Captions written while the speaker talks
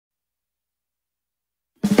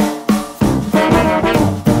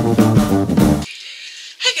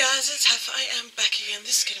Hey guys, it's Huff. I am back again.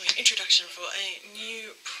 This is going to be an introduction for a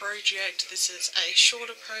new project. This is a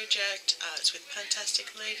shorter project. It's with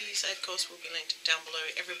Pantastic ladies. Of course, will be linked down below.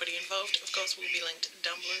 Everybody involved, of course, will be linked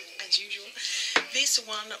down below as usual. This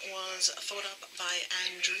one was thought up by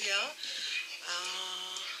Andreea.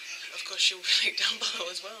 Of course, she'll be linked down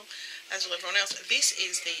below as well, as will everyone else. This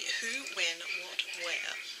is the Who, When, What,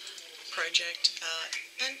 Where project,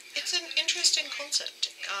 and it's an interesting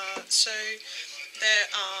concept. So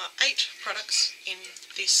there are 8 products in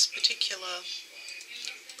this particular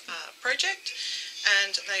project,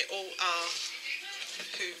 and they all are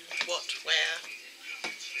who, what, where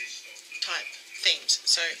type themes.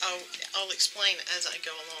 So I'll explain as I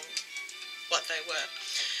go along what they were.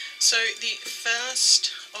 So the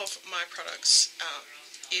first of my products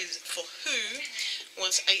is for who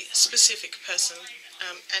was a specific person.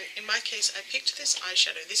 And in my case, I picked this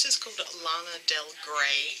eyeshadow. This is called Lana Del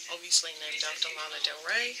Rey, obviously named after Lana Del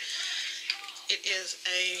Rey. It is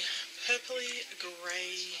a purpley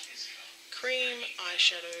grey cream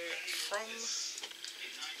eyeshadow from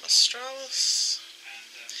Australis.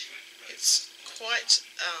 It's quite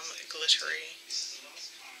glittery.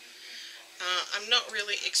 I'm not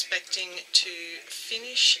really expecting to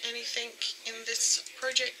finish anything in this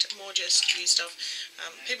project, more just use stuff.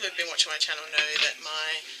 People who've been watching my channel know that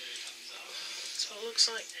so it looks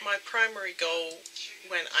like my primary goal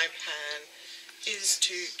when I pan is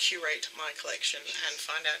to curate my collection and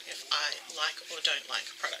find out if I like or don't like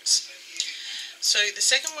products. So the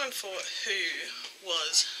second one for who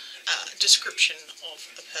was a description of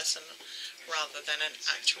a person rather than an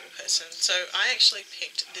actual person. So I actually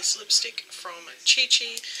picked this lipstick from Chi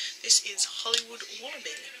Chi. This is Hollywood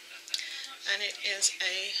Wannabe, and it is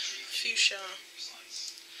a fuchsia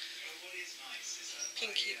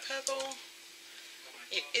pinky purple.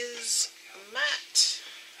 It is matte,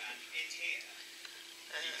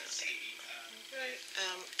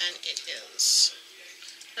 and it is,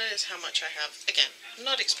 that is how much I have. Again,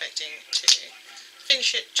 not expecting to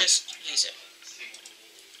finish it, just use it.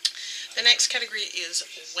 The next category is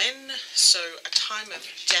when, so a time of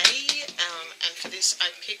day, and for this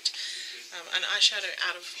I picked an eyeshadow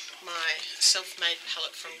out of my self-made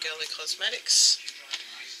palette from Girly Cosmetics.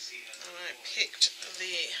 And I picked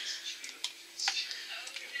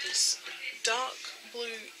this dark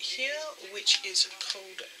blue here, which is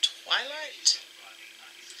called Twilight.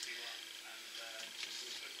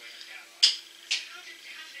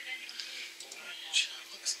 Which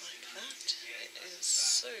looks like that. It is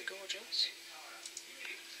so gorgeous.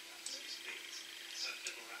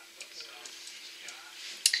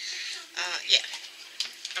 Yeah,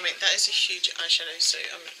 I mean that is a huge eyeshadow, so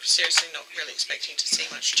I'm seriously not really expecting to see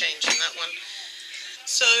much change in that one.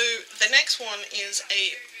 So the next one is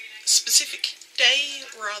a specific day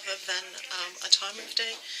rather than a time of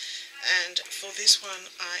day, and for this one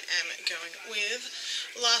I am going with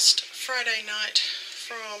Last Friday Night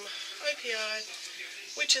from OPI,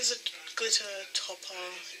 which is a glitter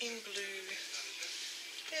topper in blue.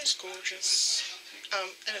 It's gorgeous,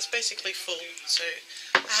 and it's basically full, so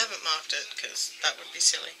I haven't marked it because that would be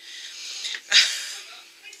silly.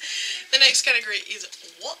 The next category is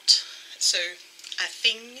what, so a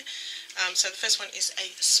thing. So the first one is a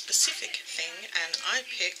specific thing, and I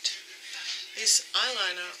picked this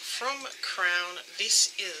eyeliner from Crown.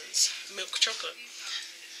 This is milk chocolate,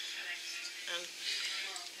 and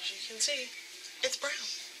as you can see, it's brown.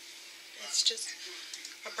 It's just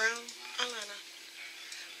a brown eyeliner.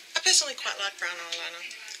 I personally quite like brown eyeliner.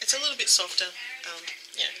 It's a little bit softer.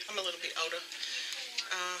 Yeah, I'm a little bit older.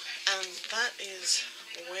 And that is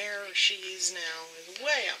where she is now, is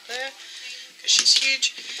way up there, because she's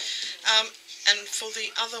huge. And for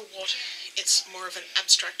the other what, it's more of an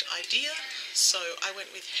abstract idea. So I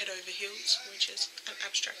went with Head Over Heels, which is an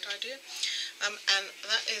abstract idea. And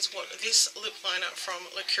that is what this lip liner from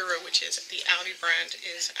Laguna, which is the Audi brand,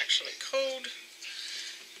 is actually called.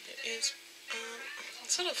 It is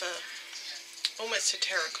sort of almost a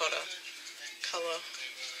terracotta colour.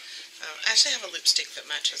 I actually have a lipstick that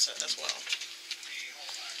matches it as well.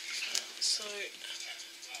 So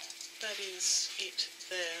that is it.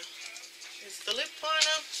 There is the lip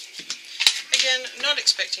liner. Again, not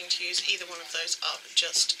expecting to use either one of those up,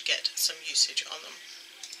 just get some usage on them.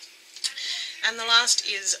 And the last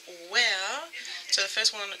is where. So the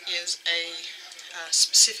first one is a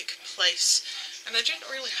specific place, and I didn't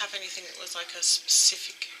really have anything that was like a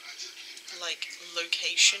specific like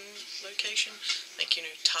location, like, you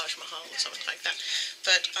know, Taj Mahal or something like that.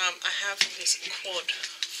 But I have this quad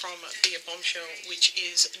from the Bombshell, which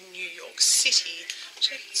is New York City,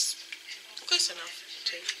 which is close enough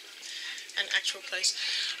to an actual place.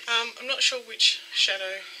 I'm not sure which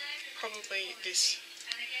shadow, probably this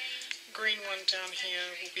green one down here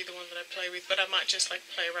will be the one that I play with, but I might just like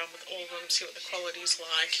play around with all of them, see what the quality is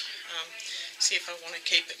like, see if I want to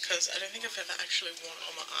keep it, because I don't think I've ever actually worn it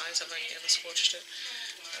on my eyes. I've only ever swatched it.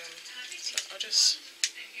 So I'll just...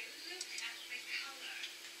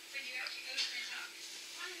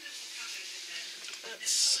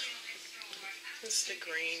 That's the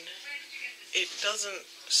green. It doesn't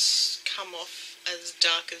come off as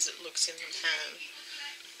dark as it looks in the pan.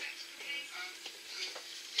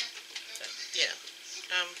 Yeah.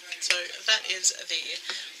 So that is the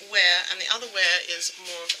wear, and the other wear is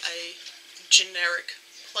more of a generic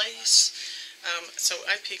place. So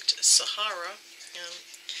I picked Sahara, and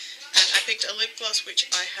I picked a lip gloss which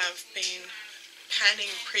I have been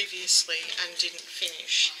panning previously and didn't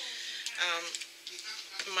finish.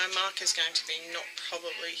 My mark is going to be not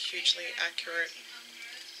probably hugely accurate,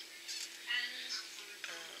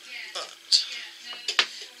 but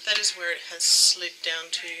that is where it has slid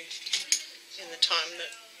down to in the time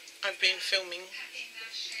that I've been filming.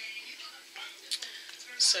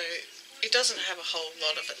 So it doesn't have a whole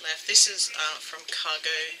lot of it left. This is from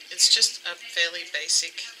Cargo. It's just a fairly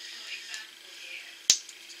basic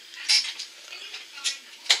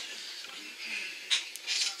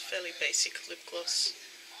lip gloss.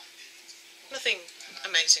 Nothing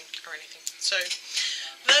amazing or anything. So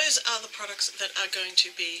those are the products that are going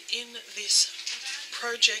to be in this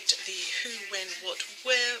project, the Who, When, What,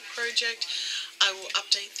 Where project. I will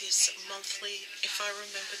update this monthly if I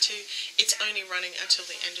remember to. It's only running until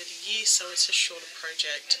the end of the year, so it's a shorter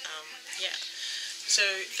project. Yeah. So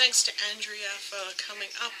thanks to Andreea for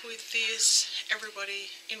coming up with this.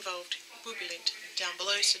 Everybody involved will be linked down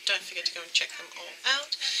below, so don't forget to go and check them all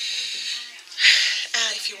out.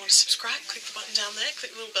 If you want to subscribe, click the button down there,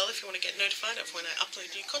 click the little bell if you want to get notified of when I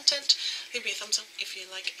upload new content. Leave me a thumbs up if you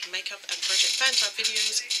like makeup and project fan type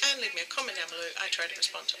videos, and leave me a comment down below. I try to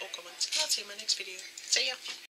respond to all comments, and I'll see you in my next video. See ya!